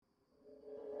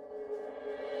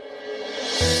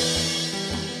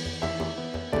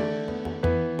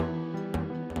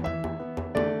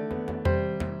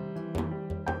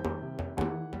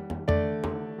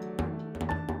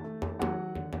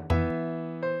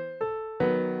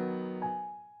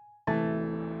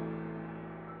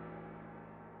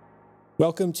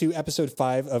Welcome to episode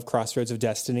 5 of Crossroads of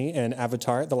Destiny, an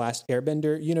Avatar: The Last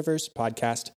Airbender universe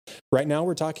podcast. Right now,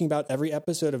 we're talking about every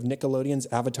episode of Nickelodeon's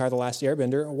Avatar: The Last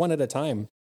Airbender, one at a time.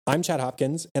 I'm Chad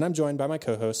Hopkins, and I'm joined by my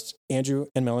co-hosts, Andrew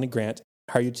and Melanie Grant.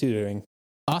 How are you two doing?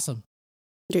 Awesome.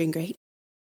 Doing great.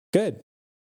 Good.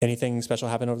 Anything special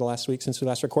happened over the last week since we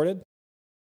last recorded?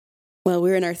 Well,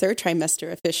 we're in our third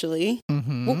trimester officially.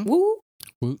 Mm-hmm. Woo, woo.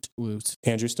 Woot, woot.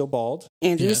 Andrew's still bald.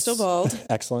 Andrew's Yes. still bald.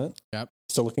 Excellent. Yep.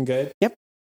 Still looking good? Yep.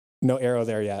 No arrow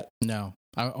there yet. No,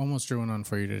 I almost drew one on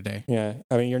for you today. Yeah.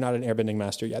 I mean, you're not an airbending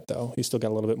master yet, though. You still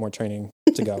got a little bit more training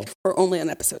to go. We're only on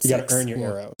episode You 6. got to earn your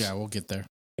arrows. Yeah, we'll get there.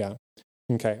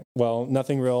 Okay. Well,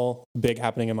 nothing real big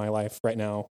happening in my life right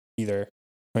now either.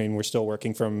 I mean, we're still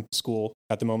working from school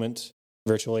at the moment,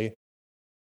 virtually,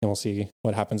 and we'll see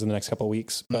what happens in the next couple of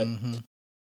weeks. But,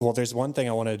 well, there's one thing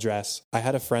I want to address. I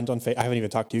had a friend on I haven't even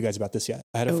talked to you guys about this yet.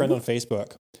 I had a friend on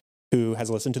Facebook who has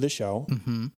listened to the show.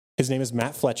 Mm-hmm. His name is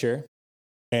Matt Fletcher.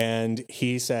 And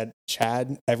he said,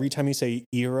 Chad, every time you say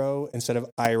Eero instead of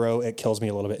Iroh, it kills me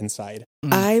a little bit inside.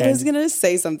 I was going to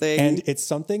say something. And it's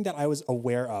something that I was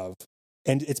aware of.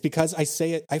 And it's because I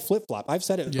say it, I flip-flop. I've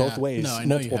said it both ways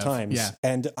multiple times. Yeah.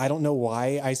 And I don't know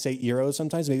why I say Eero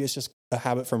sometimes. Maybe it's just a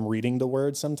habit from reading the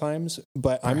word sometimes.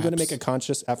 But I'm going to make a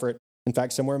conscious effort. In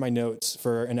fact, somewhere in my notes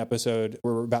for an episode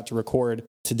we're about to record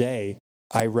today,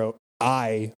 I wrote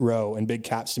Iroh in big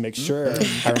caps to make sure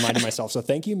I reminded myself. So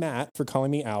thank you, Matt, for calling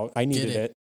me out. I needed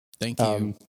it. Thank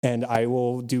you. And I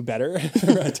will do better,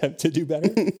 or attempt to do better.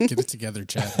 Get it together,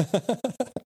 Chad.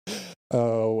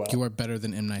 Oh, well. You are better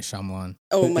than M. Night Shyamalan.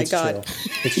 Oh my It's God.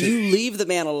 true. It's true. You leave the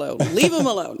man alone. Leave him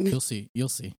alone. You'll see. You'll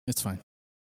see. It's fine.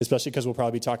 Especially because we'll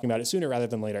probably be talking about it sooner rather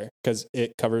than later, because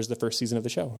it covers the first season of the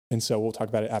show. And so we'll talk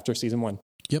about it after season 1.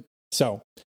 Yep. So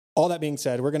all that being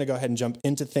said, we're going to go ahead and jump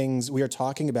into things. We are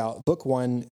talking about book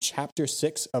 1, chapter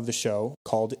 6 of the show,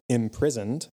 called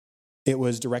Imprisoned. It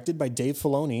was directed by Dave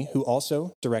Filoni, who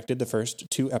also directed the first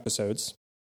 2 episodes.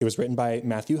 It was written by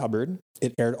Matthew Hubbard.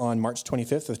 It aired on March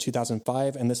 25th of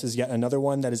 2005, and this is yet another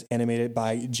one that is animated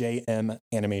by JM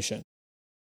Animation.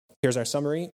 Here's our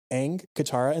summary. Aang,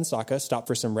 Katara, and Sokka stop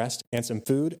for some rest and some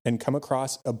food and come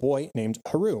across a boy named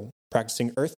Haru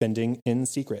practicing earthbending in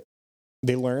secret.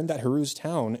 They learn that Haru's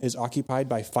town is occupied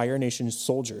by Fire Nation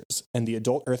soldiers, and the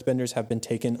adult earthbenders have been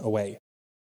taken away.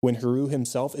 When Haru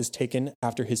himself is taken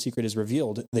after his secret is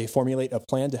revealed, they formulate a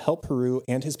plan to help Haru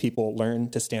and his people learn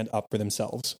to stand up for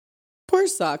themselves. Poor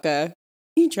Sokka.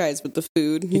 He tries with the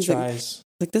food. He tries.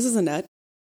 Like, this is a nut.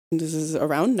 This is a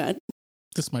round nut.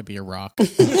 This might be a rock.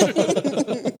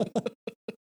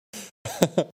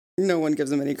 No one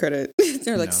gives him any credit.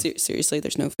 They're like, seriously,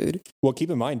 there's no food. Well, keep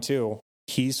in mind, too,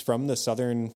 he's from the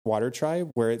southern water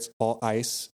tribe where it's all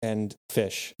ice and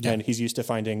fish. Yeah. And he's used to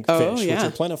finding fish, which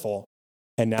are plentiful.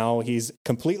 And now he's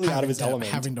completely out of his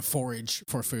element. Having to forage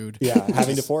for food. Yeah,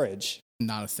 having to forage.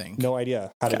 Not a thing. No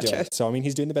idea how to do it. So, I mean,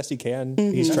 he's doing the best he can.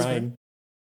 Mm-hmm. He's trying.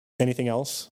 Anything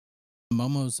else?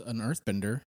 Momo's an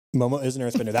earthbender. Momo is an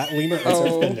earthbender. That lemur is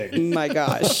earthbending. Oh my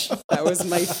gosh. That was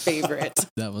my favorite.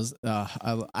 That was,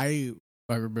 I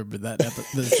remember that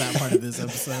part of this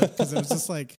episode because it was just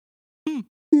like,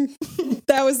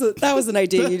 That was an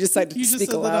idea you decided to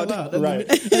speak aloud. Right.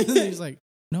 And then he's like,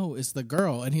 no, it's the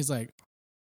girl. And he's like,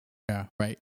 yeah,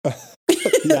 right.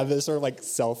 Yeah, this sort of like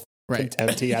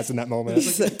self-contempt he has in that moment.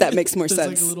 That makes more sense.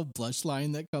 There's like a little blush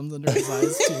line that comes under his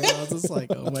eyes too. I was just like,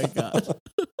 oh my God.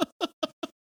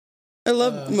 I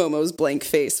love Momo's blank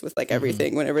face with like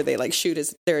everything. Whenever they like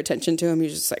shoot their attention to him,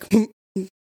 he's just like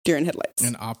deer in headlights.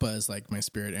 And Appa is like my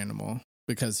spirit animal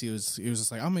because he was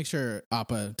just like, I'll make sure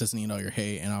Appa doesn't eat all your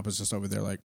hate, and Appa's just over there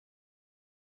like,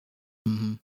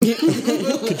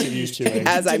 Continues chewing.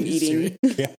 As I'm eating.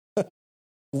 Yeah.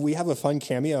 We have a fun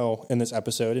cameo in this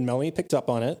episode, and Melanie picked up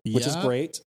on it, which is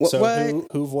great. So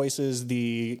who voices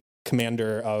the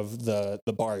commander of the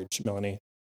barge, Melanie?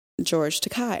 George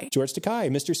Takei. George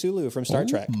Takei, Mr. Sulu from Star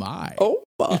Trek. Oh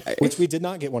my. Which we did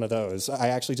not get one of those. I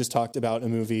actually just talked about a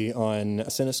movie on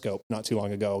Cinescope not too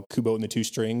long ago, Kubo and the Two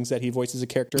Strings, that he voices a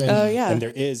character in. Oh, yeah. And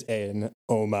there is an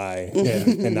oh my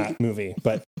in that movie,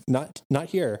 but not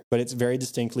here. But it's very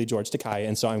distinctly George Takei,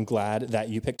 and so I'm glad that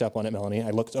you picked up on it, Melanie.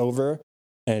 I looked over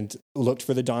and looked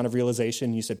for the dawn of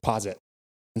realization. You said pause it.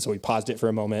 And so we paused it for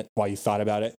a moment while you thought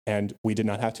about it, and we did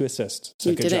not have to assist.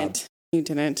 So good job. You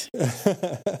didn't.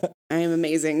 I am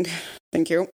amazing. Thank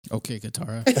you. Okay,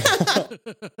 Katara.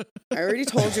 I already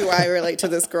told you why I relate to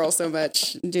this girl so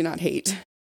much. Do not hate.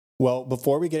 Well,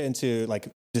 before we get into like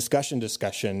discussion,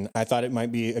 I thought it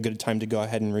might be a good time to go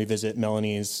ahead and revisit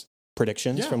Melanie's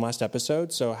predictions from last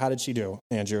episode. So how did she do,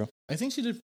 Andrew? I think she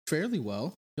did fairly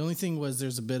well. The only thing was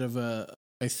there's a bit of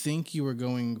I think you were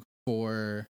going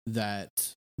for that,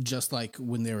 just like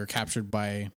when they were captured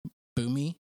by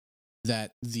Boomy,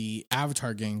 that the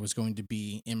Avatar gang was going to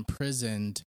be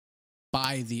imprisoned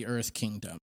by the Earth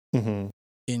Kingdom. Mm-hmm.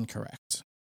 Incorrect.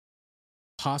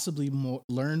 Possibly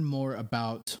learn more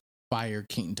about Fire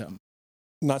Kingdom.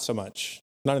 Not so much.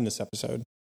 Not in this episode.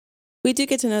 We do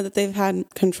get to know that they've had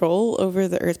control over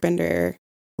the Earthbender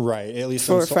Right. At least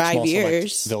for in 5 small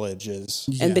years. select villages.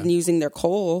 And been using their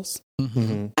coals.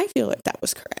 Mm-hmm. I feel like that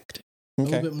was correct. A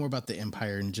Okay. little bit more about the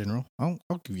Empire in general. I'll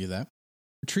give you that.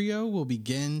 The trio will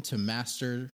begin to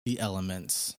master the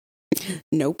elements.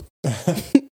 Nope.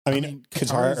 I mean,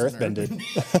 Katara Katara's an earthbended.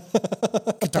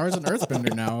 Katara's an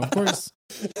earthbender now, of course.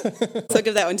 So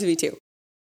give that one to me too.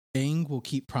 Aang will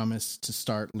keep promise to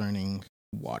start learning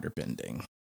waterbending.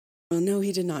 Well, no,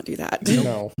 he did not do that.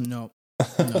 No. No.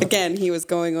 Again, he was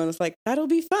going on with like, that'll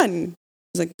be fun.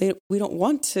 He's like, we don't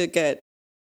want to get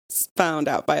found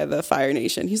out by the Fire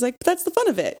Nation. He's like, but that's the fun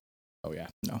of it. Oh, yeah.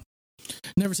 No.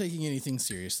 Never taking anything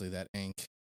seriously, that Aang.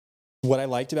 What I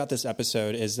liked about this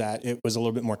episode is that it was a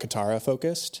little bit more Katara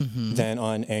focused Mhm. than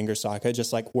on Aang or Sokka,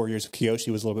 just like Warriors of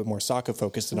Kyoshi was a little bit more Sokka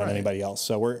focused than on Right. anybody else.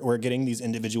 So we're getting these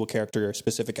individual character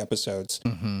specific episodes.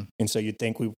 Mm-hmm. And so you'd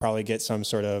think we'd probably get some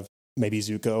sort of maybe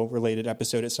Zuko related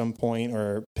episode at some point,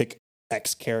 or pick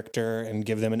X character and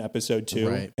give them an episode too.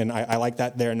 Right. And I like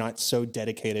that they're not so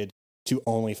dedicated to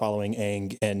only following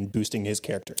Aang and boosting his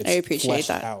character. It's I appreciate fleshed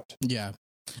that. out. Yeah.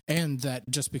 And that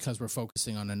just because we're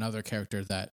focusing on another character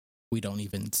that we don't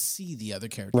even see the other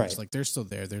characters. Right. Like they're still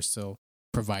there. They're still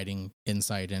providing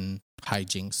insight and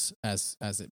hijinks as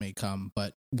it may come.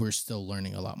 But we're still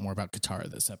learning a lot more about Katara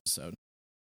this episode.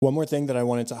 One more thing that I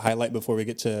wanted to highlight before we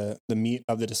get to the meat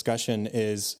of the discussion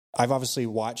is I've obviously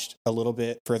watched a little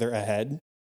bit further ahead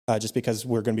just because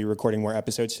we're going to be recording more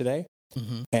episodes today.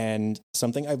 Mm-hmm. And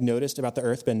something I've noticed about the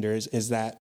Earthbenders is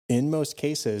that in most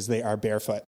cases, they are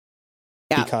barefoot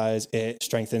Yeah. because it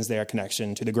strengthens their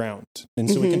connection to the ground.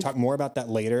 And so we can talk more about that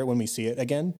later when we see it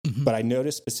again. Mhm. But I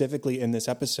noticed specifically in this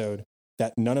episode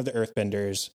that none of the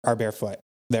Earthbenders are barefoot.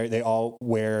 They all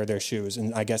wear their shoes.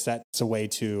 And I guess that's a way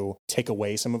to take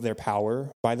away some of their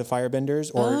power by the Firebenders.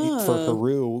 Or for Oh.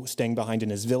 Haru staying behind in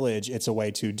his village, it's a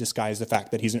way to disguise the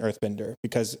fact that he's an Earthbender.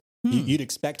 Because you'd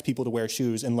expect people to wear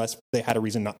shoes unless they had a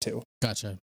reason not to.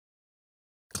 Gotcha.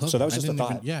 Clever. So that was I just a didn't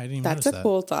thought. Even, yeah, I didn't even That's notice a that.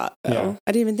 cool thought, though. Yeah.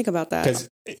 I didn't even think about that. Because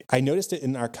I noticed it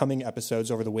in our coming episodes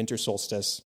over the winter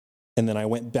solstice. And then I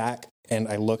went back and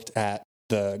I looked at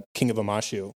the King of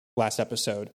Omashu last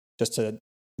episode just to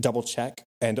double check.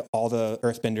 And all the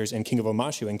Earthbenders in King of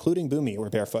Omashu, including Boomy, were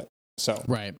barefoot. So,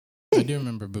 Right. I do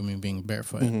remember Boomy being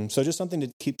barefoot. So just something to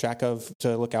keep track of,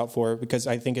 to look out for, because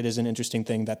I think it is an interesting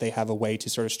thing that they have a way to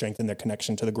sort of strengthen their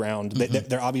connection to the ground.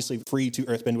 They're obviously free to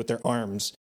earthbend with their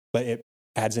arms, but it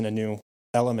adds in a new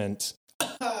element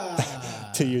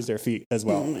to use their feet as Oh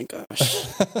well. my gosh.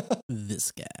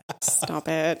 This guy. Stop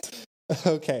it.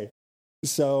 Okay,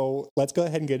 so let's go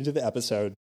ahead and get into the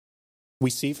episode. We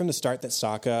see from the start that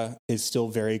Sokka is still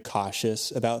very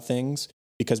cautious about things,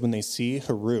 because when they see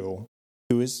Haru,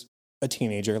 who is a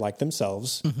teenager like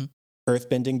themselves, Mhm.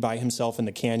 earthbending by himself in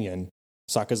the canyon,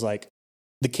 Sokka's like,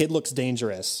 the kid looks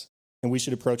dangerous and we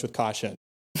should approach with caution.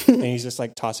 And he's just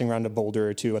like tossing around a boulder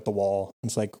or two at the wall.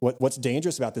 It's like, what's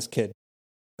dangerous about this kid?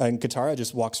 And Katara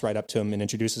just walks right up to him and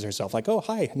introduces herself like, oh,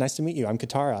 hi, nice to meet you. I'm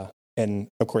Katara. And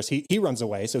of course, he runs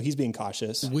away, so he's being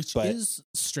cautious. Which but is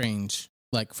strange,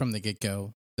 like from the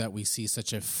get-go, that we see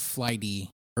such a flighty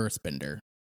earthbender.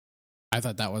 I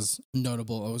thought that was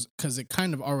notable because it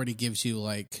kind of already gives you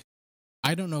like,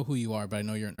 I don't know who you are, but I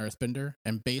know you're an earthbender.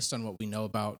 And based on what we know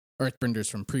about earthbenders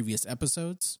from previous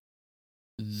episodes,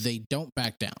 they don't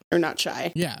back down. Or not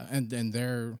shy. Yeah, and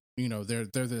they're, you know, they're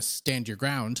the stand your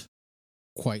ground,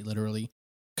 quite literally,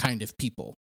 kind of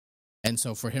people. And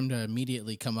so for him to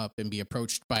immediately come up and be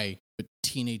approached by a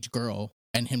teenage girl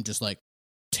and him just like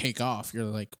take off, you're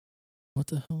like, what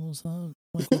the hell was that?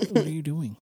 Like, what are you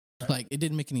doing? Like, it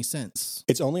didn't make any sense.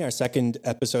 it's only our second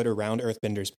episode around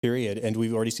Earthbenders, period. And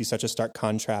we've already see such a stark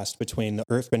contrast between the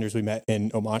Earthbenders we met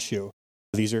in Omashu.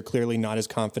 These are clearly not as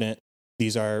confident.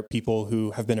 These are people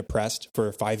who have been oppressed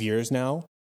for 5 years now.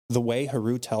 The way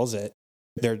Haru tells it,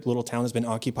 their little town has been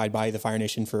occupied by the Fire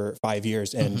Nation for 5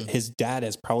 years, and his dad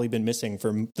has probably been missing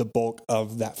for the bulk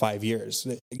of that 5 years.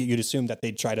 You'd assume that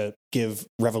they'd try to give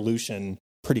revolution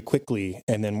pretty quickly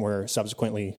and then were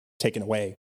subsequently taken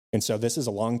away. And so this is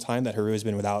a long time that Haru has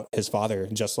been without his father,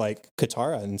 just like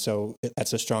Katara. And so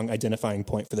that's a strong identifying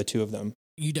point for the two of them.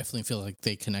 You definitely feel like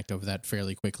they connect over that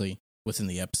fairly quickly within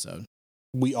the episode.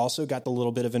 We also got the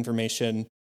little bit of information,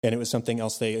 and it was something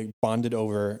else they bonded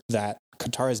over, that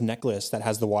Katara's necklace that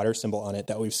has the water symbol on it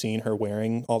that we've seen her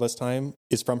wearing all this time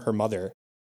is from her mother.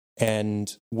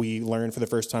 And we learned for the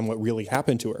first time what really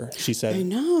happened to her. She I said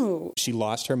know. she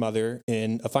lost her mother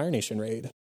in a Fire Nation raid.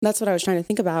 That's what I was trying to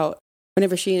think about.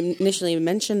 Whenever she initially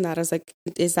mentioned that, I was like,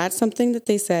 is that something that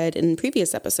they said in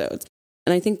previous episodes?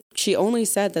 And I think she only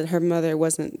said that her mother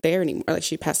wasn't there anymore, like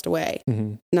she passed away,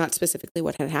 not specifically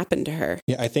what had happened to her.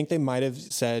 Yeah, I think they might have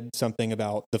said something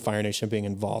about the Fire Nation being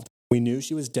involved. We knew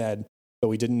she was dead, but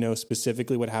we didn't know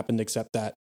specifically what happened except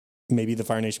that maybe the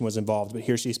Fire Nation was involved. But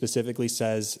here she specifically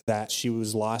says that she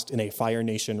was lost in a Fire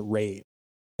Nation raid.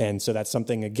 And so that's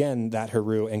something, again, that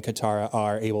Haru and Katara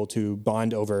are able to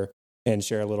bond over and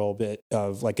share a little bit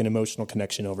of like an emotional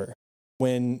connection over.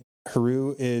 When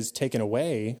Haru is taken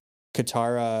away,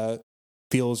 Katara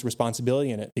feels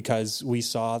responsibility in it because we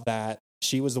saw that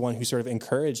she was the one who sort of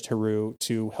encouraged Haru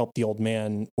to help the old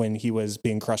man when he was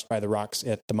being crushed by the rocks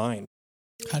at the mine.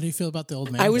 How do you feel about the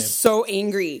old man? I was babe? so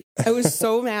angry. I was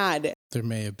so mad. There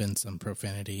may have been some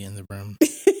profanity in the room.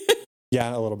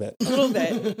 Yeah, a little bit. A little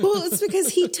bit. Well, it's because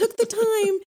he took the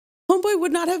time. Homeboy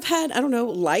would not have had, I don't know,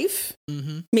 life.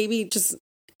 Mm-hmm. Maybe just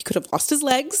he could have lost his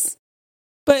legs.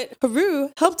 But Haru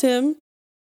helped him,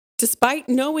 despite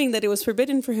knowing that it was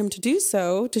forbidden for him to do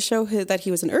so, to show that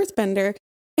he was an earthbender,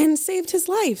 and saved his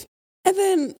life. And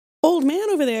then old man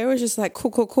over there was just like,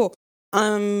 cool.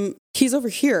 He's over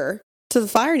here to the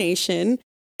Fire Nation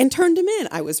and turned him in.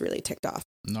 I was really ticked off.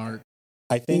 Narc.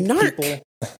 I think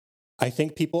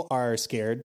Narc. people are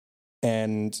scared,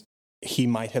 and he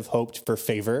might have hoped for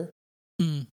favor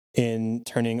in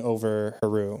turning over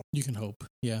Haru. You can hope.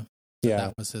 Yeah. Yeah.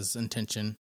 That was his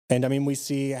intention. And I mean, we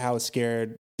see how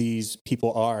scared these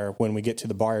people are when we get to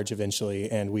the barge eventually,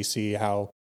 and we see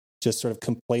how just sort of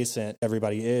complacent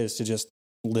everybody is to just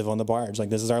live on the barge.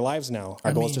 Like, this is our lives now.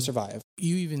 Our goal is to survive.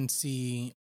 You even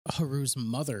see Haru's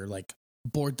mother like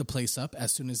board the place up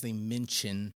as soon as they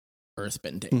mention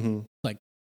earthbending. Mm-hmm. Like,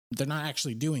 they're not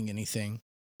actually doing anything.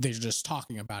 They're just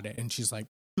talking about it. And she's like,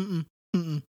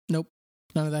 nope,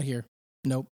 none of that here.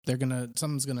 Nope.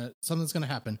 Something's gonna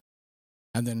happen.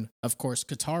 And then, of course,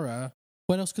 Katara,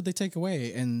 what else could they take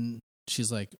away? And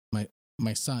she's like,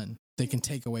 my son. They can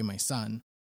take away my son.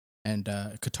 And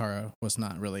Katara was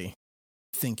not really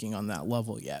thinking on that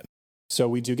level yet. So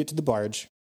we do get to the barge,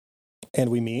 and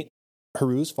we meet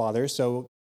Haru's father. So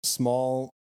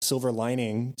small silver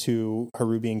lining to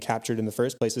Haru being captured in the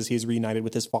first place is he's reunited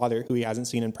with his father, who he hasn't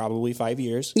seen in probably 5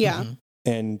 years. Yeah. Mm-hmm.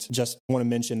 And just want to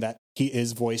mention that he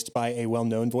is voiced by a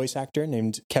well-known voice actor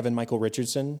named Kevin Michael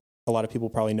Richardson. A lot of people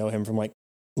probably know him from like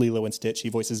Lilo and Stitch. He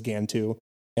voices Gantu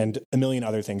and a million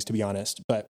other things, to be honest.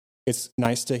 But it's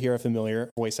nice to hear a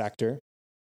familiar voice actor.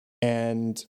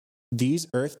 And these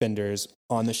earthbenders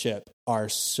on the ship are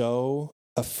so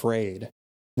afraid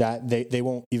that they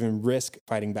won't even risk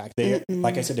fighting back. They,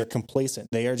 like I said, they're complacent.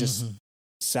 They are just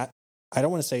sat. I don't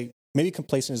want to say, maybe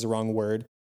complacent is the wrong word.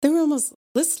 They were almost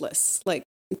listless. Like,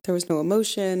 there was no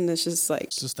emotion. It's just like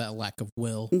It's just that lack of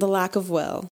will. the lack of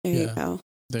will. There you go.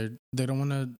 They don't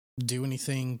want to do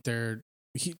anything.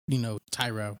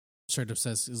 Tyra sort of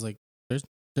says is like,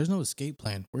 there's no escape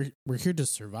plan. We're here to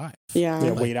survive.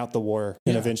 Yeah. Wait out the war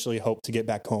and eventually hope to get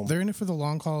back home. They're in it for the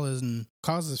long haul and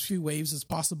cause as few waves as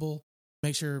possible.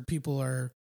 Make sure people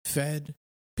are fed,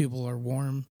 people are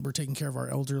warm. We're taking care of our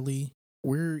elderly.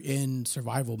 We're in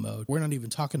survival mode. We're not even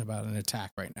talking about an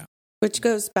attack right now. Which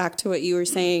goes back to what you were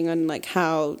saying on like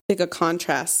how big a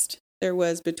contrast there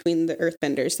was between the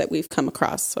earthbenders that we've come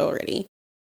across already.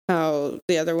 How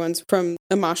the other ones from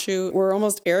Amashu were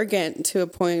almost arrogant to a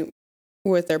point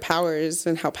with their powers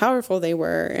and how powerful they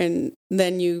were. And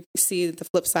then you see the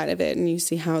flip side of it and you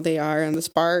see how they are on this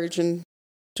barge and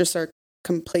just are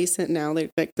complacent now.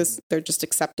 They're just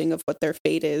accepting of what their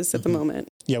fate is at the moment.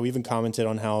 Yeah, we even commented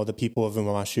on how the people of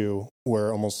Umamashu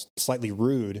were almost slightly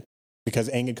rude because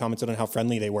Aang had commented on how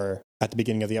friendly they were at the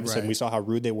beginning of the episode. Right. We saw how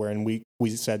rude they were, and we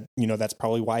said, that's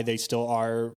probably why they still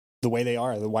are the way they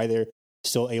are, why they're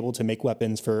still able to make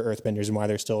weapons for earthbenders and why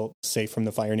they're still safe from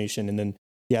the Fire Nation. And then,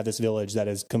 this village that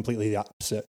is completely the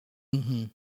opposite. Mm-hmm.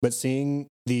 But seeing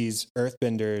these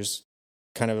earthbenders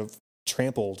kind of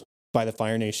trampled by the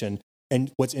Fire Nation,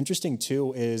 and what's interesting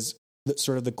too is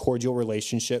sort of the cordial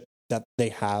relationship that they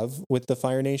have with the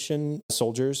Fire Nation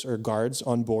soldiers or guards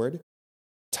on board.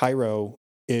 Tyro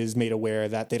is made aware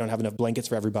that they don't have enough blankets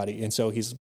for everybody. And so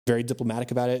he's very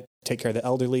diplomatic about it. Take care of the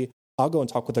elderly. I'll go and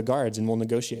talk with the guards and we'll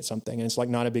negotiate something. And it's like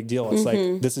not a big deal. It's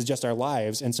like, this is just our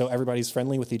lives. And so everybody's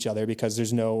friendly with each other because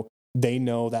they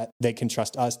know that they can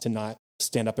trust us to not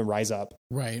stand up and rise up.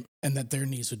 Right. And that their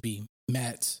needs would be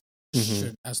met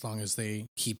should, as long as they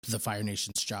keep the Fire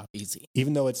Nation's job easy.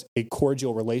 Even though it's a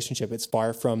cordial relationship, it's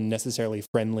far from necessarily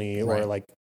friendly or Right. like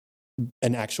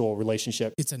an actual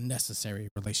relationship. It's a necessary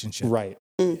relationship. Right.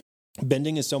 Mm.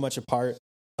 Bending is so much a part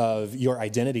of your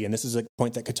identity. And this is a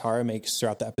point that Katara makes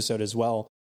throughout the episode as well,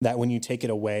 that when you take it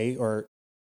away or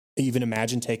even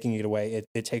imagine taking it away,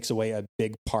 it takes away a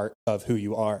big part of who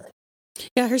you are.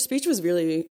 Yeah, her speech was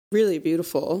really, really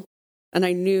beautiful. And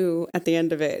I knew at the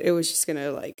end of it, it was just going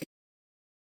to like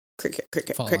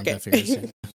cricket, Fall on deaf cricket.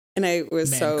 ears. And I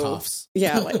was Man so, coughs.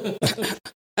 yeah, like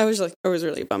I was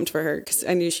really bummed for her because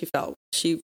I knew she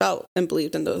felt and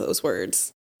believed in those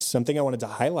words. Something I wanted to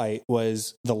highlight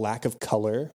was the lack of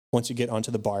color once you get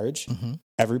onto the barge. Mhm.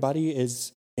 Everybody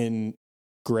is in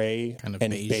gray Kind of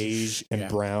and beige. beige and Yeah.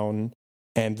 brown.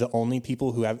 And the only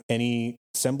people who have any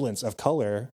semblance of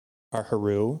color are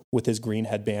Haru with his green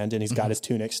headband, and he's got Mhm. his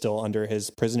tunic still under his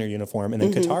prisoner uniform, and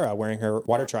then Mhm. Katara wearing her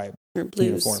Water Tribe Her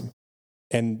blues. uniform.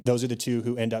 And those are the two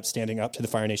who end up standing up to the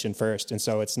Fire Nation first. And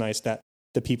so it's nice that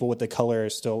the people with the color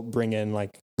still bring in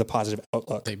like the positive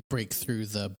outlook. They break through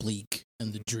the bleak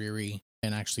and the dreary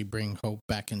and actually bring hope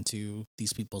back into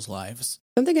these people's lives.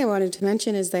 Something I wanted to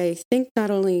mention is I think not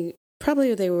only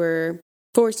probably they were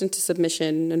forced into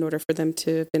submission in order for them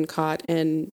to have been caught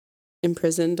and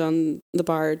imprisoned on the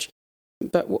barge.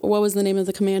 But what was the name of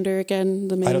the commander again?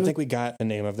 The I don't think we got the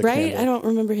name of the right? commander. I don't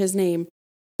remember his name.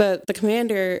 But the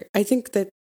commander, I think that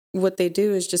what they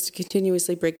do is just to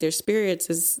continuously break their spirits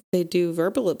is they do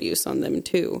verbal abuse on them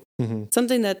too. Mhm.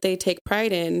 Something that they take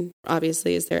pride in,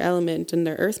 obviously, is their element and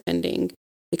their earthbending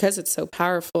because it's so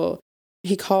powerful.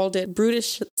 He called it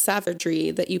brutish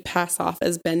savagery that you pass off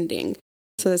as bending.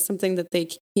 So that's something that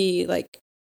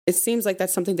it seems like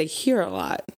that's something they hear a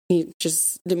lot. He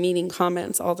just demeaning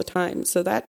comments all the time. So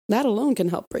that alone can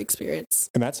help break spirits.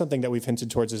 And that's something that we've hinted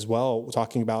towards as well,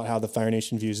 talking about how the Fire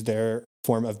Nation views their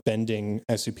form of bending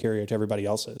as superior to everybody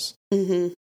else's.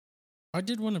 Mm-hmm. I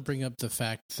did want to bring up the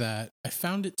fact that I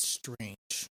found it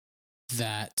strange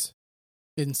that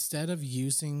instead of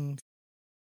using...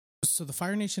 So the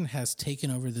Fire Nation has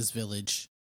taken over this village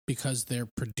because they're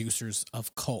producers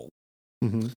of coal.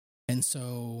 Mm-hmm. And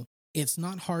so it's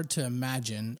not hard to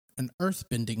imagine an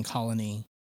earthbending colony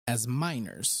as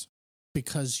miners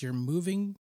because you're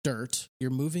moving dirt, you're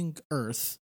moving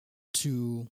earth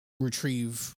to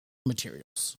retrieve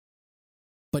materials.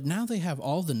 But now they have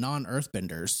all the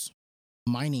non-earthbenders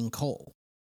mining coal.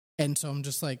 And so I'm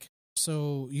just like,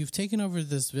 so you've taken over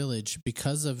this village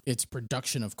because of its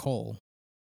production of coal,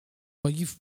 but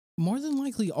you've more than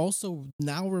likely also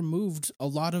now removed a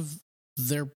lot of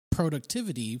their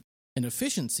productivity and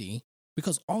efficiency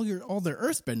because all their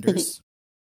earthbenders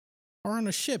are on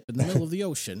a ship in the middle of the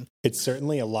ocean It's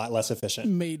certainly a lot less efficient.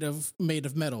 made of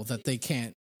metal that they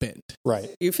can't bend.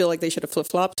 Right. You feel like they should have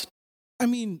flip-flopped? I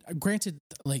mean, granted,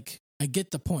 like I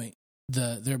get the point.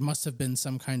 There must have been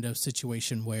some kind of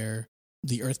situation where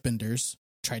the earthbenders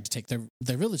tried to take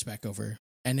their village back over.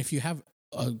 And if you have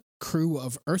a crew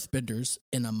of earthbenders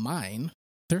in a mine,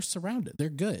 they're surrounded. They're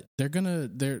good.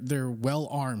 They're well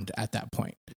armed at that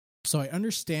point. So I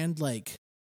understand like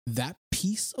that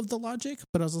piece of the logic,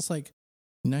 but I was just like,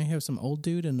 now you have some old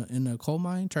dude in a coal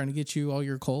mine trying to get you all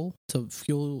your coal to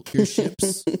fuel your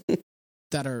ships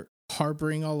that are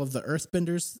harboring all of the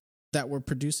earthbenders that were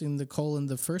producing the coal in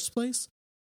the first place.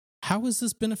 How is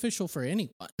this beneficial for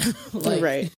anyone?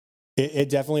 Right. It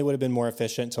definitely would have been more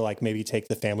efficient to like maybe take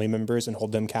the family members and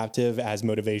hold them captive as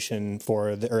motivation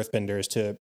for the earthbenders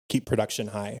to keep production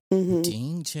high. Mm-hmm.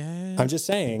 Dang, Chad. I'm just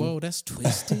saying. Whoa, that's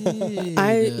twisted.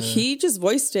 He just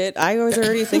voiced it. I was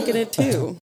already thinking it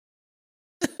too.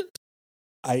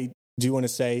 I do want to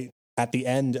say at the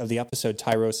end of the episode,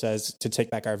 Tyro says to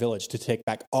take back our village, to take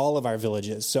back all of our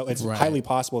villages. So it's Right. highly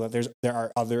possible that there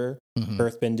are other Mhm.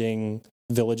 earthbending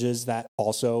villages that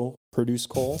also produce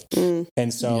coal. Mm.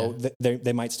 And so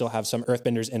they might still have some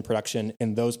earthbenders in production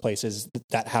in those places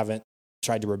that haven't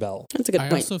tried to rebel. That's a good I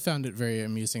point. also found it very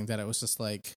amusing that it was just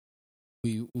like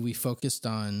we focused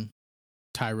on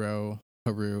Tyro,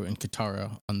 Haru, and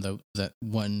Katara on that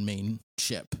one main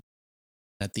ship.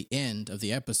 At the end of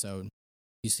the episode,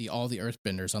 you see all the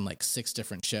earthbenders on like 6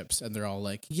 different ships, and they're all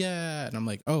like, yeah. And I'm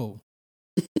like, oh,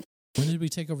 when did we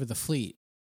take over the fleet?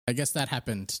 I guess that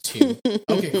happened too.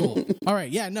 Okay, cool. All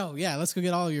right. Yeah, let's go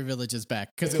get all of your villages back.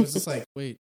 Because it was just like,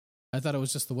 wait, I thought it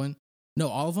was just the one. No,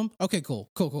 all of them? Okay, cool.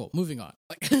 Moving on.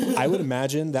 Like, I would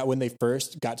imagine that when they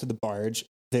first got to the barge,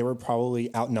 they were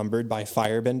probably outnumbered by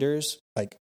firebenders,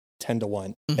 like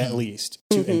 10-1 at Mhm. least,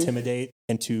 to Mhm. intimidate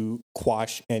and to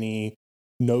quash any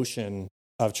notion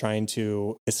of trying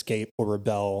to escape or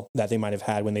rebel that they might have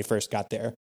had when they first got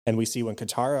there. And we see when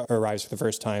Katara arrives for the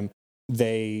first time,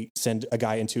 they send a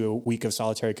guy into a week of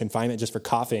solitary confinement just for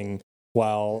coughing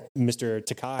while Mr.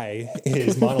 Takai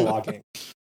is monologuing.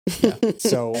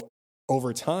 So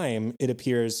over time, it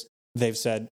appears they've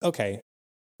said, okay,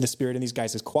 the spirit in these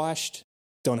guys is quashed.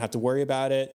 Don't have to worry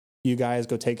about it. You guys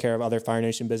go take care of other Fire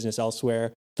Nation business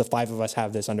elsewhere. The 5 of us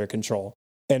have this under control.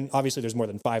 And obviously there's more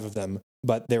than 5 of them,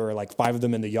 but there were like 5 of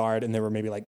them in the yard, and there were maybe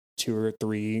like 2 or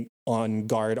 3 on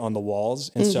guard on the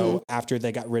walls. And so after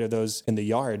they got rid of those in the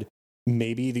yard,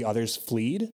 maybe the others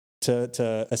fled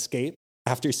to escape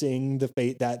after seeing the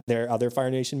fate that their other Fire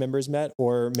Nation members met,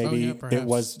 or maybe it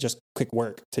was just quick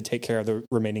work to take care of the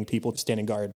remaining people standing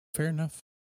guard. Fair enough.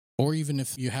 Or even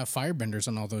if you have firebenders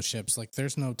on all those ships, like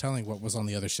there's no telling what was on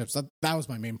the other ships. That was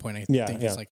my main point. I think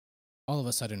it's like all of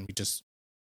a sudden we just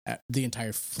the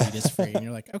entire fleet is free, and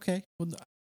you're like, okay, well,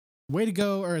 way to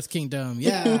go, Earth Kingdom,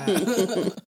 yeah.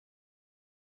 Can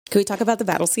we talk about the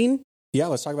battle scene? Yeah,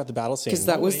 let's talk about the battle scene. Because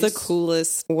that was the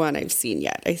coolest one I've seen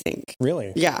yet, I think.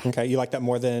 Really? Yeah. Okay, you like that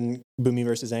more than Bumi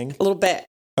versus Aang? A little bit.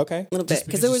 Okay. A little bit.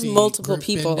 Because there was multiple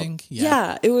people.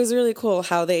 Yeah, it was really cool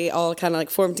how they all kind of like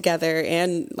formed together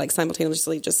and like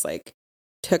simultaneously just like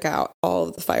took out all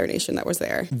of the Fire Nation that was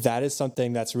there. That is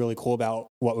something that's really cool about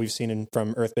what we've seen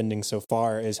from Earthbending so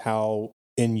far, is how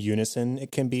in unison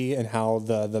it can be, and how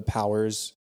the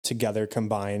powers together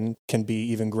combined can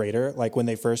be even greater. Like when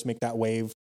they first make that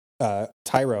wave,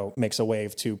 Tyro makes a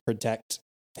wave to protect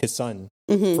his son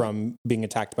from being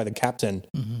attacked by the captain.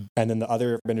 And then the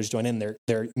other benders join in.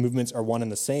 Their movements are one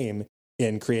and the same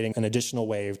in creating an additional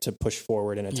wave to push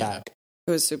forward and attack. Yeah.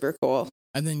 It was super cool.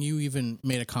 And then you even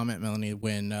made a comment, Melanie,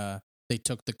 when they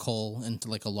took the coal into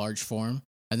like a large form,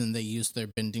 and then they used their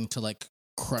bending to like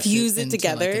fuse it into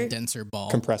together, like a denser ball,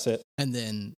 compress it, and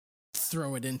then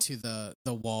throw it into the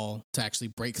wall to actually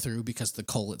break through, because the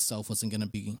coal itself wasn't going to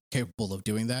be capable of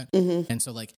doing that. And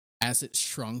so like as it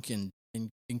shrunk and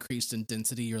increased in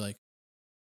density, you're like,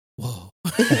 whoa.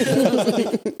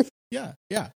 yeah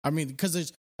I mean, because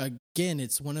there's, again,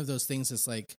 it's one of those things that's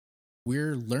like,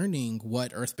 we're learning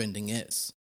what earthbending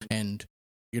is, and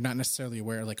you're not necessarily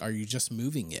aware, like, are you just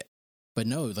moving it? But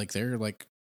no, like, they're like,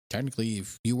 technically,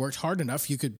 if you worked hard enough,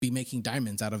 you could be making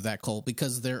diamonds out of that coal,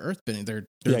 because they're earthbending. They're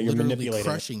literally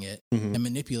crushing it and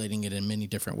manipulating it in many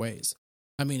different ways.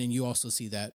 I mean, and you also see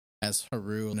that as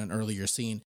Haru in an earlier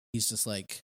scene. He's just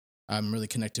like, I'm really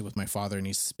connected with my father, and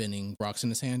he's spinning rocks in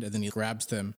his hand, and then he grabs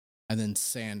them, and then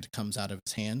sand comes out of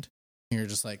his hand. And you're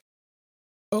just like,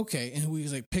 okay. And we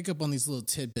like pick up on these little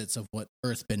tidbits of what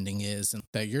earthbending is, and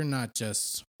that you're not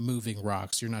just moving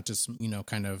rocks. You're not just,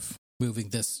 kind of moving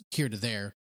this here to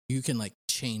there. You can like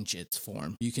change its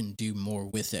form. You can do more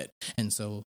with it. And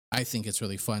so I think it's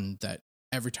really fun that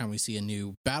every time we see a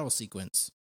new battle sequence,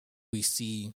 we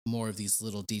see more of these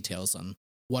little details on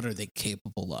what are they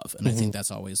capable of. And I think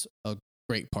that's always a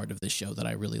great part of this show that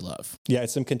I really love. Yeah,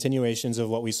 it's some continuations of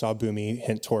what we saw Bumi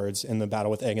hint towards in the battle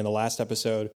with Aang in the last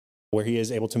episode, where he is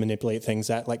able to manipulate things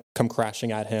that like come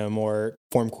crashing at him or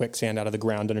form quicksand out of the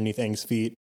ground underneath Aang's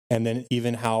feet. And then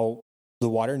even how the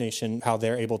Water Nation, how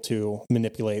they're able to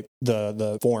manipulate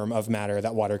the form of matter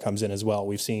that water comes in as well.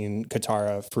 We've seen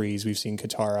Katara freeze. We've seen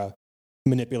Katara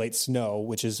manipulate snow,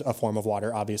 which is a form of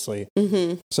water, obviously.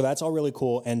 So that's all really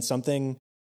cool. And something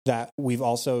that we've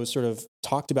also sort of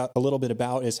talked about a little bit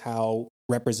about is how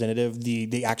representative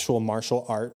the actual martial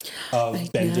art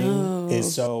of bending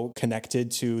is so connected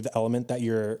to the element that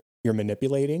you're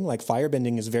manipulating. Like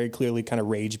firebending is very clearly kind of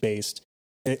rage-based,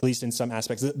 at least in some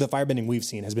aspects. The firebending we've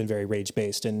seen has been very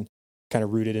rage-based and kind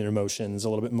of rooted in emotions a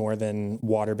little bit more than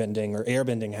waterbending or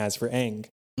airbending has for Aang.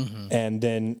 And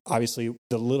then obviously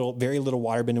the very little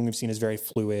waterbending we've seen is very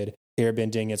fluid.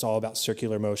 Airbending, it's all about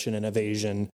circular motion and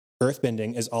evasion.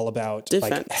 Earthbending is all about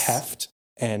defense, like heft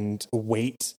and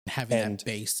weight, having that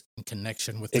base and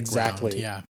connection with the exactly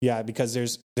ground. Yeah, because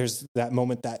there's that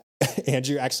moment that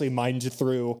Andrew actually mined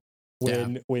through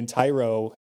when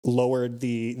Tyro lowered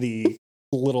the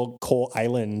little coal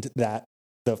island that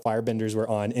the firebenders were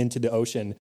on into the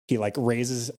ocean. He like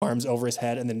raises his arms over his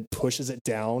head and then pushes it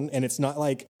down, and it's not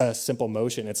like a simple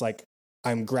motion. It's like,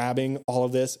 I'm grabbing all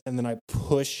of this and then I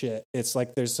push it. It's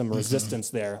like there's some resistance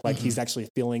there. Like he's actually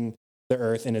feeling the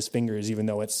earth in his fingers, even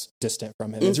though it's distant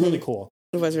from him. It's really cool.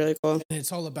 It was really cool. And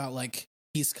it's all about like,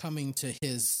 he's coming to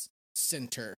his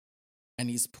center and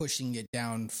he's pushing it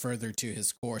down further to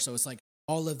his core. So it's like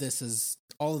all of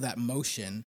that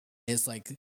motion is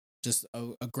like just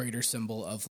a greater symbol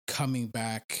of coming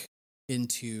back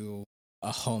into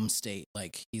a home state.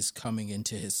 Like he's coming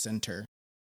into his center.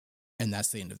 And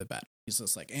that's the end of the battle. He's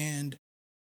just like, and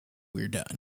we're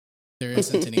done. There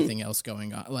isn't anything else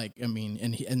going on. Like, I mean,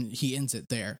 and he ends it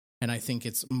there. And I think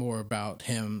it's more about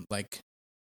him like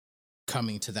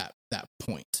coming to that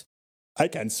point. I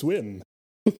can swim.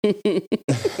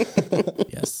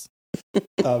 Yes.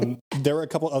 There were a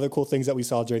couple other cool things that we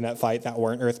saw during that fight that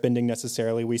weren't earthbending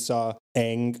necessarily. We saw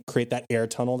Aang create that air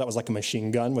tunnel that was like a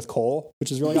machine gun with coal,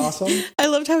 which is really awesome. I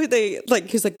loved how he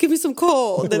was like, give me some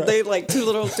coal. And then Right. they like three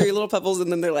little pebbles,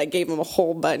 and then they're like gave him a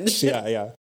whole bunch.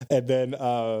 Yeah. And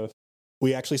then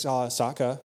we actually saw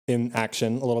Sokka in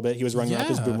action a little bit. He was running around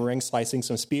with his Yeah. boomerang, slicing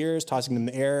some spears, tossing them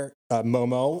in the air.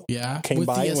 Momo Yeah. came With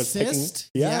by the and was assist?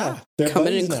 picking. Yeah. They're Coming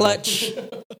buddies in now. clutch.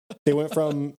 They went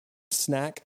from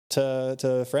snack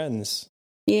to friends.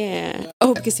 Yeah.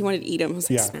 Oh, because he wanted to eat him. I was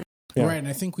like, Yeah. snap. Yeah. Right. And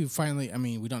I think we finally, I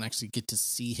mean, we don't actually get to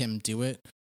see him do it,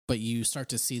 but you start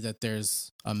to see that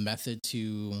there's a method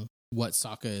to what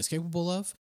Sokka is capable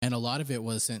of. And a lot of it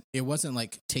wasn't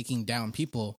like taking down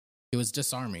people. It was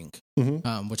disarming,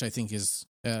 Mhm. which I think is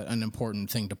an important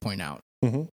thing to point out.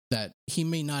 Mhm. That he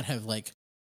may not have like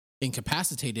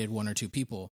incapacitated one or two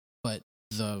people, but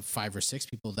the 5 or 6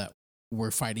 people that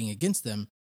were fighting against them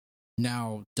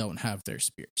now don't have their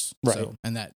spears. Right. So,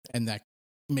 and that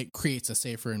creates a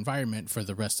safer environment for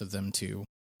the rest of them to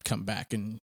come back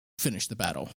and finish the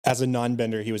battle. As a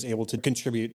non-bender, he was able to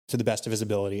contribute to the best of his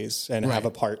abilities and have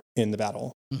Right. a part in the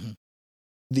battle. Mhm.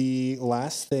 The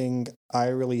last thing I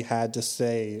really had to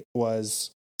say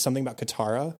was something about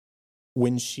Katara.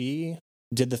 When she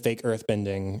did the fake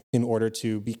earthbending in order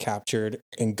to be captured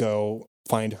and go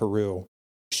find Haru,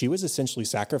 she was essentially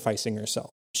sacrificing herself.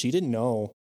 She didn't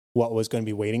know what was going to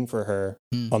be waiting for her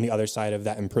on the other side of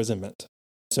that imprisonment.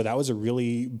 So that was a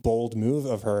really bold move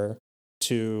of her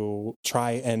to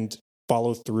try and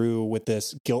follow through with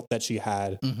this guilt that she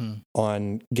had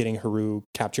on getting Haru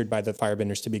captured by the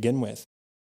firebenders to begin with.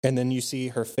 And then you see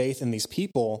her faith in these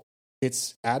people.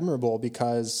 It's admirable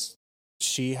because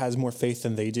she has more faith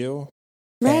than they do.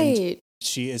 Right.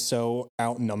 She is so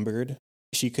outnumbered.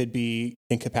 She could be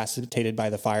incapacitated by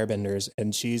the firebenders,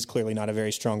 and she's clearly not a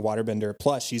very strong waterbender.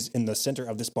 Plus, she's in the center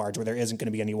of this barge where there isn't going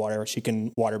to be any water. She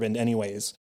can waterbend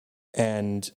anyways.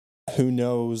 And who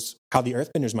knows how the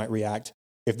earthbenders might react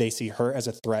if they see her as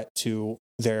a threat to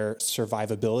their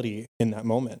survivability in that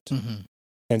moment.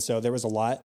 And so there was a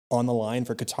lot on the line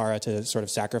for Katara to sort of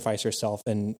sacrifice herself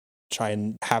and try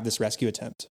and have this rescue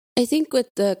attempt. I think with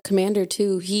the commander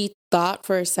too, he thought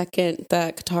for a second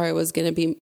that Katara was going to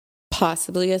be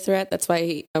possibly a threat. That's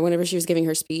why whenever she was giving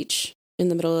her speech in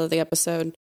the middle of the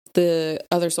episode, the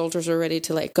other soldiers were ready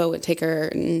to like go and take her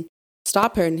and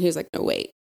stop her. And he was like, no,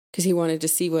 wait, because he wanted to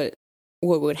see what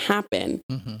would happen.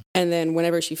 And then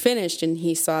whenever she finished and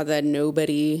he saw that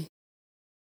nobody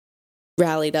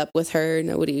rallied up with her,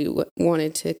 nobody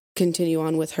wanted to continue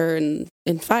on with her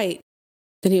and fight,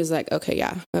 then he was like, okay,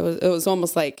 yeah, it was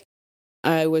almost like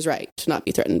I was right to not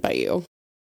be threatened by you.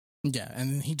 Yeah,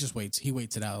 and then he just waits. He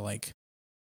waits it out. Like,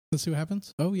 let's see what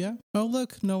happens. Oh yeah. Oh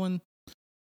look, no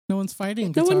one's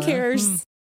fighting. No one Katara. cares.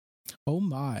 Oh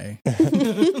my.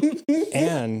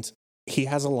 And he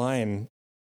has a line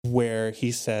where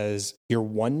he says, "You're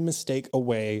one mistake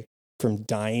away from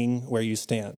dying where you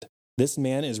stand." This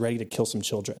man is ready to kill some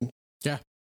children. Yeah.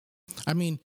 I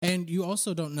mean, and you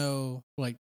also don't know,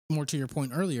 like, more to your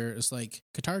point earlier, it's like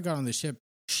Katara got on the ship.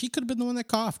 She could have been the one that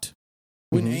coughed.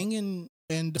 When Aang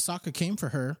and Sokka came for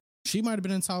her, she might have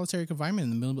been in solitary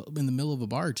confinement in the middle of a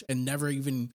barge and never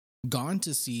even gone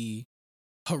to see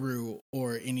Haru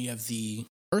or any of the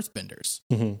earthbenders.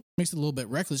 Makes it a little bit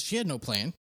reckless. She had no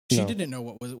plan. She didn't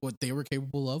know what they were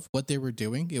capable of, what they were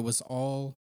doing. It was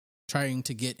all trying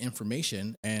to get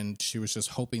information, and she was just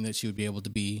hoping that she would be able to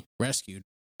be rescued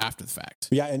after the fact.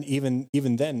 Yeah, and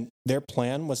even then, their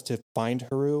plan was to find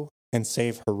Haru and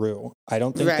save Haru. I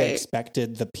don't think they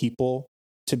expected the people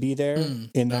to be there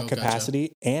in that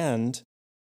capacity, and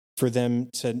for them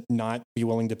to not be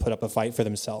willing to put up a fight for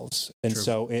themselves. And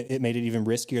so it made it even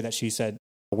riskier that she said,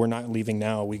 we're not leaving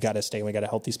now. We got to stay. We got to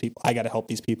help these people. I got to help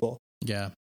these people. Yeah.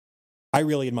 I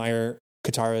really admire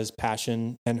Katara's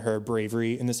passion and her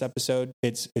bravery in this episode.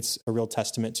 It's a real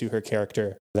testament to her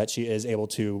character that she is able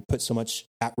to put so much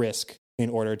at risk in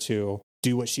order to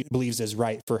do what she believes is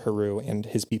right for Haru and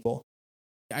his people.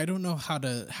 I don't know how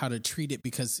to treat it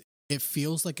because it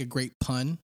feels like a great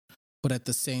pun, but at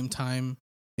the same time,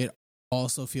 it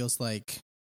also feels like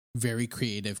very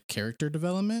creative character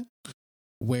development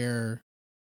where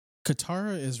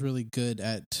Katara is really good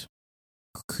at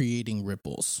creating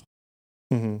ripples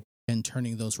and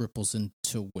turning those ripples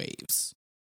into waves.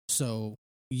 So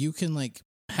you can like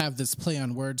have this play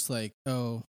on words like,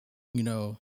 oh, you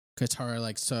know, Katara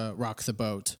likes to rock the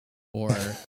boat or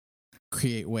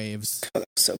create waves. Oh, that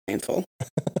was so painful.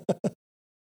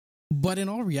 But in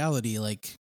all reality,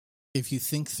 like if you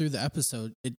think through the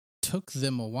episode, it took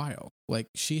them a while. Like,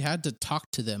 she had to talk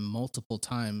to them multiple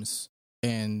times,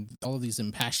 and all of these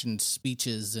impassioned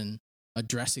speeches and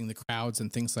addressing the crowds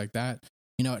and things like that.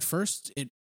 You know, at first it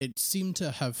seemed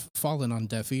to have fallen on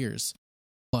deaf ears,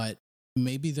 but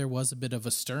maybe there was a bit of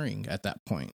a stirring at that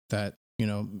point that, you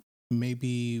know,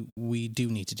 maybe we do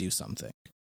need to do something.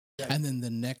 Yeah. And then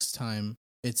the next time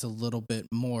it's a little bit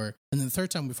more. And then the third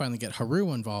time we finally get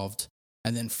Haru involved.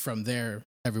 And then from there,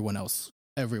 everyone else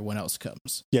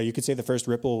comes. Yeah, you could say the first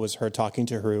ripple was her talking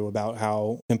to Haru about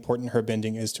how important her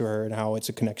bending is to her and how it's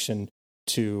a connection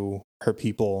to her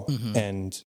people. Mm-hmm.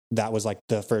 And that was like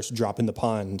the first drop in the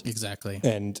pond. Exactly.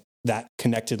 And that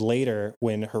connected later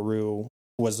when Haru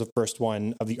was the first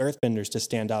one of the Earthbenders to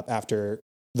stand up after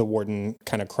the Warden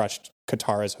kind of crushed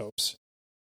Katara's hopes.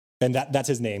 And that's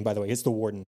his name, by the way. It's the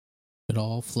Warden. It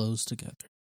all flows together.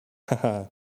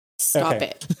 Stop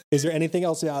it. Is there anything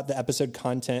else about the episode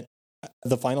content?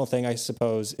 The final thing, I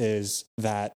suppose, is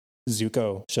that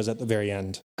Zuko shows at the very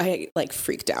end. I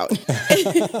freaked out.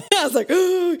 I was like,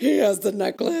 oh, he has the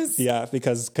necklace. Yeah,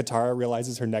 because Katara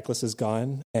realizes her necklace is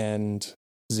gone, and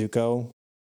Zuko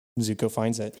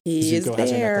finds it. He Zuko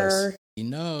is there. He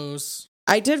knows.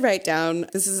 I did write down,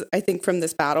 this is, I think, from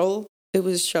this battle, it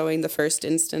was showing the first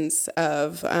instance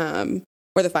of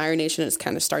where the Fire Nation is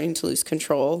kind of starting to lose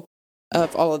control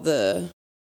of all of the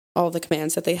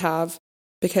commands that they have,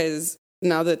 because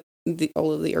now that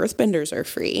all of the Earthbenders are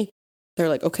free, they're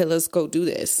like, okay, let's go do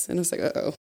this. And I was like,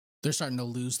 uh-oh. They're starting to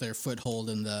lose their foothold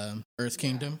in the Earth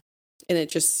Kingdom. And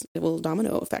it will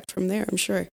domino effect from there, I'm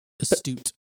sure.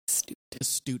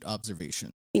 Astute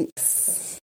observation.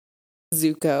 Thanks.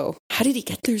 Zuko. How did he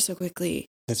get there so quickly?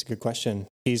 That's a good question.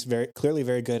 He's clearly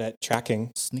very good at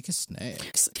tracking. Sneaky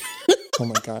snakes. Oh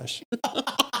my gosh.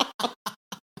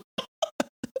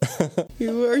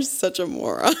 You are such a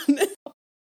moron.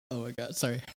 Oh my God,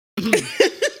 sorry.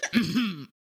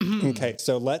 Okay,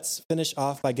 so let's finish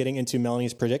off by getting into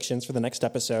Melanie's predictions for the next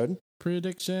episode.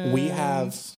 Predictions. We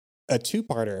have a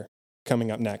two-parter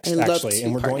coming up next, actually,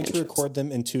 and we're going to record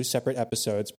them in two separate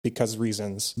episodes because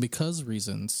reasons.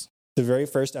 The very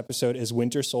first episode is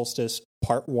Winter Solstice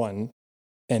Part 1,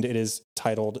 and it is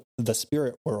titled The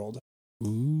Spirit World.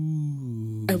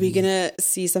 Ooh. Are we going to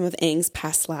see some of Aang's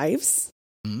past lives?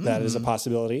 That is a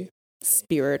possibility.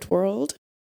 Spirit World.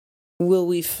 Will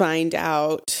we find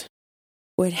out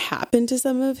what happened to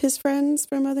some of his friends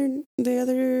from the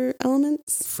other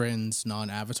elements? Friends,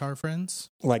 non-Avatar friends?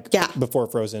 Before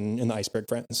Frozen and the Iceberg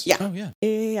Friends. Yeah. Oh, yeah.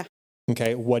 Yeah.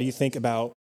 Okay, what do you think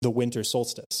about the winter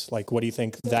solstice? What do you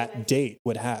think that date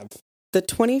would have? The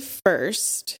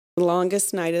 21st,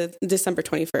 December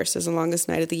 21st is the longest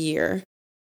night of the year.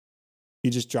 You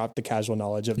just dropped the casual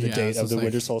knowledge of the date of the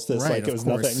winter solstice like it was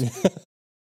nothing.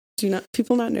 Do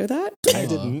people not know that? I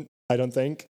didn't. I don't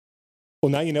think. Well,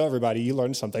 now you know, everybody. You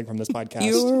learned something from this podcast.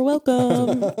 You're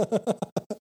welcome.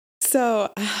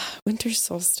 So, winter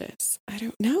solstice. I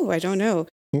don't know.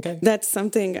 Okay. That's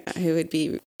something I would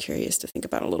be curious to think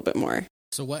about a little bit more.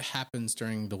 So what happens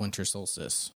during the winter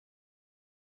solstice?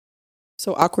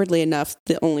 So awkwardly enough,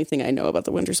 the only thing I know about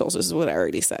the winter solstice is what I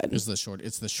already said. It's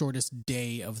the shortest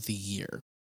day of the year.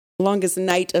 Longest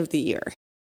night of the year.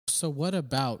 So what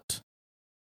about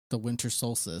the winter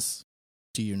solstice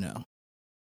do you know?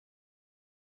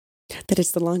 That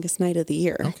it's the longest night of the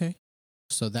year. Okay.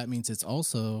 So that means it's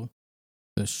also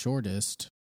the shortest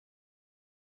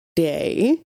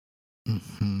day.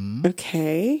 Mm-hmm.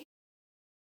 Okay.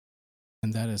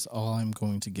 And that is all I'm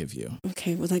going to give you.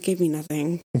 Okay, well, that gave me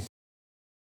nothing.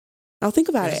 I'll think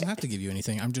about it. It doesn't have to give you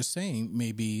anything. I'm just saying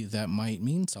maybe that might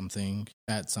mean something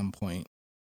at some point.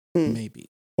 Maybe.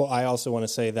 Well, I also want to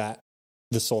say that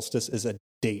the solstice is a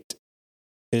date.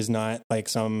 It is not like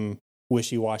some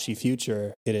wishy-washy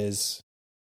future. It is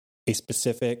a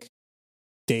specific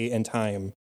date and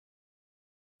time.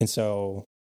 And so,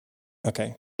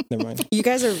 okay, never mind. You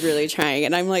guys are really trying,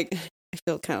 and I'm like, I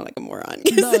feel kind of like a moron.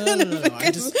 No.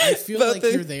 I feel like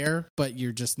you're there, but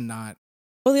you're just not.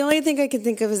 Well, the only thing I can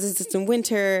think of is it's in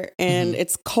winter and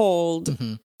it's cold.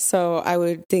 Mm-hmm. So I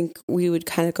would think we would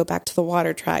kind of go back to the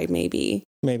water tribe, maybe.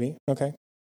 Maybe. Okay.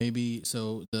 Maybe.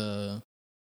 So the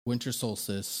winter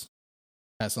solstice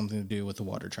has something to do with the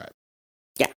water tribe.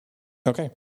 Yeah.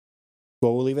 Okay.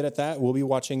 Well, we'll leave it at that. We'll be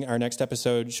watching our next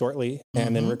episode shortly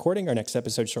and then recording our next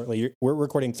episode shortly. We're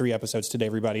recording 3 episodes today,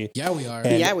 everybody. Yeah, we are.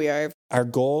 Yeah, we are. Our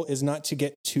goal is not to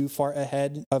get too far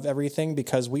ahead of everything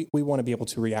because we want to be able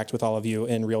to react with all of you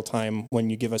in real time when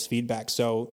you give us feedback.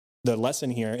 So the lesson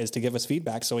here is to give us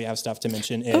feedback so we have stuff to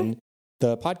mention in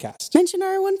the podcast. Mention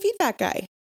our one feedback guy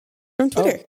from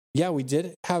Twitter. Yeah, we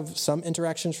did have some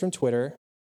interactions from Twitter.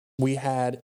 We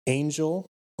had Angel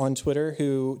on Twitter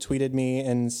who tweeted me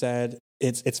and said,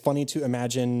 it's funny to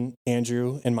imagine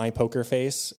Andrew and my poker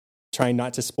face trying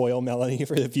not to spoil Melanie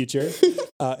for the future.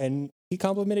 And he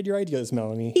complimented your ideas,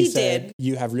 Melanie. He said,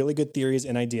 you have really good theories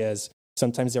and ideas.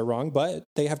 Sometimes they're wrong, but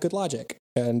they have good logic.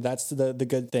 And that's the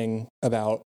good thing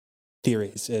about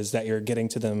theories, is that you're getting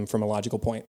to them from a logical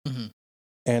point. Mm-hmm.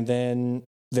 And then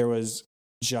there was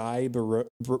Jai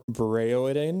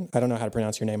Bareoidin. I don't know how to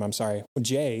pronounce your name. I'm sorry.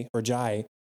 Jai.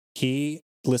 He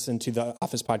listened to the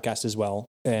Office podcast as well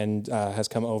and has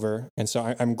come over. And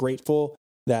so I'm grateful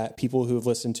that people who have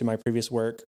listened to my previous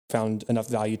work found enough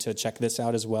value to check this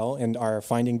out as well and are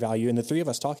finding value in the three of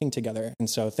us talking together. And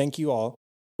so thank you all.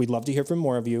 We'd love to hear from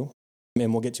more of you,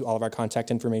 and we'll get to all of our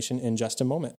contact information in just a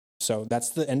moment. So that's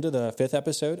the end of the 5th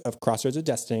episode of Crossroads of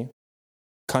Destiny.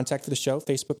 Contact for the show,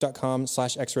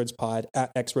 facebook.com/xroadspod,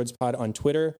 @xroadspod on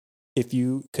Twitter. If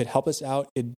you could help us out,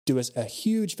 it'd do us a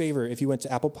huge favor if you went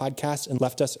to Apple Podcasts and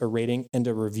left us a rating and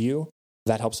a review.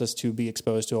 That helps us to be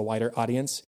exposed to a wider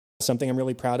audience. Something I'm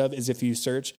really proud of is if you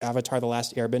search Avatar: The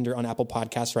Last Airbender on Apple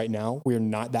Podcasts right now, we're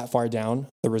not that far down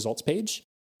the results page.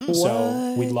 What?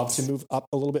 So we'd love to move up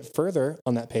a little bit further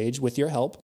on that page with your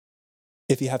help.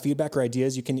 If you have feedback or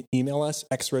ideas, you can email us,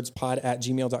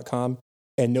 xroadspod@gmail.com.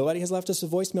 And nobody has left us a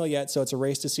voicemail yet, so it's a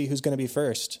race to see who's going to be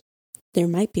first. There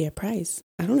might be a prize.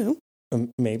 I don't know.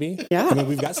 Maybe. Yeah. I mean,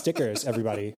 we've got stickers,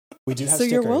 everybody. We do have So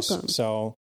stickers. you're welcome.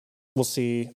 So we'll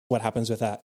see what happens with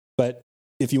that. But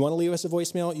if you want to leave us a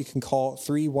voicemail, you can call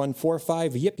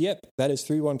 3145-YIP-YIP. That is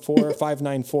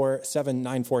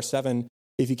 314-594-7947.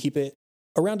 If you keep it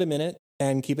around a minute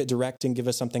and keep it direct and give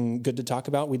us something good to talk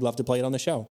about, we'd love to play it on the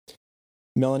show.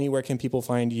 Melanie, where can people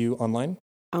find you online?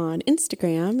 On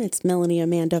Instagram, it's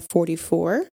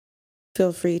MelanieAmanda44.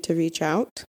 Feel free to reach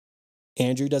out.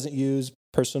 Andrew doesn't use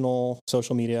personal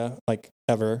social media like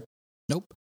ever. Nope.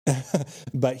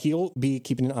 But he'll be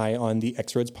keeping an eye on the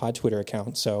X-Roads Pod Twitter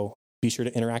account. So be sure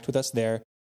to interact with us there.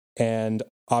 And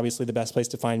obviously the best place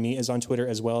to find me is on Twitter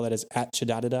as well. That is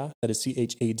 @Chadadada. That is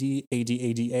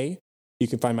ChadAdada. You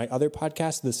can find my other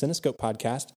podcast, the Cinescope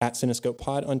Podcast,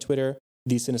 @CinescopePod on Twitter,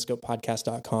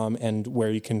 thecinescopepodcast.com, and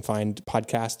where you can find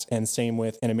podcasts. And same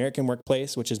with An American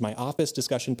Workplace, which is my office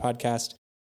discussion podcast.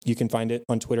 You can find it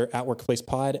on Twitter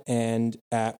 @WorkplacePod and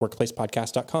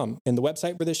 @WorkplacePodcast.com. And the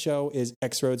website for this show is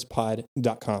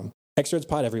xroadspod.com.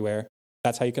 XRoadsPod everywhere.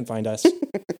 That's how you can find us.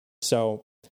 So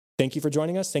thank you for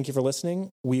joining us. Thank you for listening.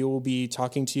 We will be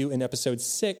talking to you in episode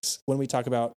 6 when we talk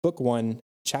about Book 1,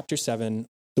 Chapter 7,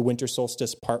 The Winter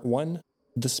Solstice, Part 1,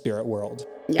 The Spirit World.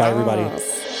 Bye, everybody.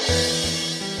 Yes.